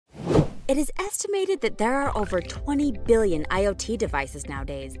It is estimated that there are over 20 billion IoT devices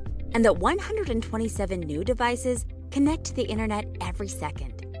nowadays, and that 127 new devices connect to the internet every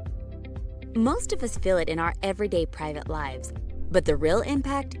second. Most of us feel it in our everyday private lives, but the real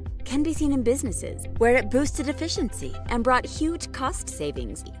impact can be seen in businesses, where it boosted efficiency and brought huge cost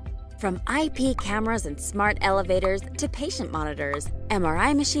savings. From IP cameras and smart elevators to patient monitors,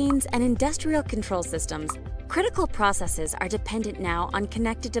 MRI machines, and industrial control systems, critical processes are dependent now on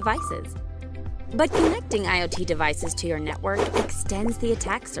connected devices. But connecting IoT devices to your network extends the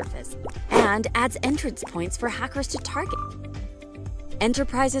attack surface and adds entrance points for hackers to target.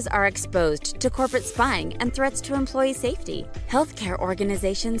 Enterprises are exposed to corporate spying and threats to employee safety. Healthcare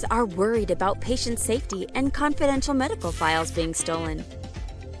organizations are worried about patient safety and confidential medical files being stolen.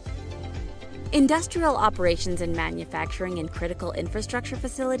 Industrial operations and manufacturing and critical infrastructure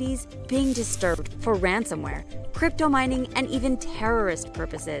facilities being disturbed for ransomware, crypto mining, and even terrorist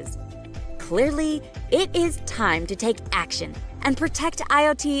purposes. Clearly, it is time to take action and protect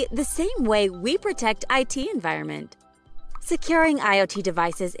IoT the same way we protect IT environment. Securing IoT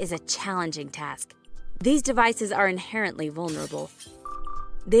devices is a challenging task. These devices are inherently vulnerable.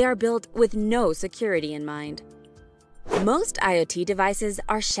 They are built with no security in mind. Most IoT devices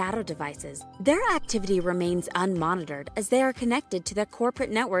are shadow devices. Their activity remains unmonitored as they are connected to the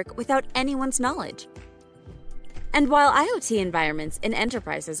corporate network without anyone's knowledge. And while IoT environments in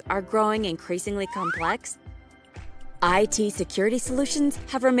enterprises are growing increasingly complex, IT security solutions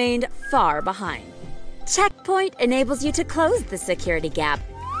have remained far behind. Checkpoint enables you to close the security gap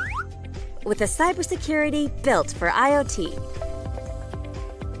with a cybersecurity built for IoT.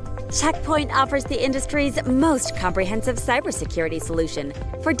 Checkpoint offers the industry's most comprehensive cybersecurity solution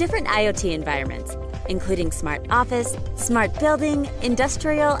for different IoT environments, including smart office, smart building,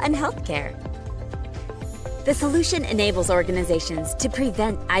 industrial, and healthcare. The solution enables organizations to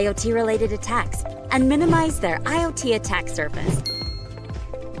prevent IoT-related attacks and minimize their IoT attack surface,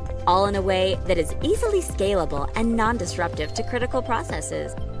 all in a way that is easily scalable and non-disruptive to critical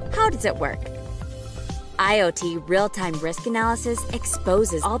processes. How does it work? IoT real-time risk analysis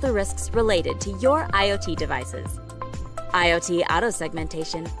exposes all the risks related to your IoT devices. IoT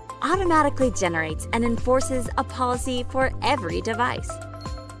Auto-Segmentation automatically generates and enforces a policy for every device.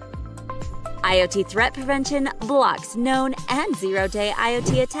 IoT Threat Prevention blocks known and zero-day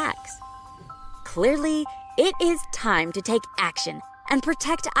IoT attacks. Clearly, it is time to take action and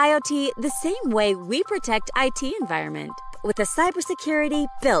protect IoT the same way we protect IT environment, with a cybersecurity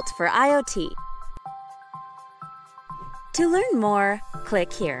built for IoT. To learn more,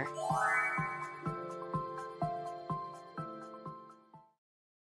 click here.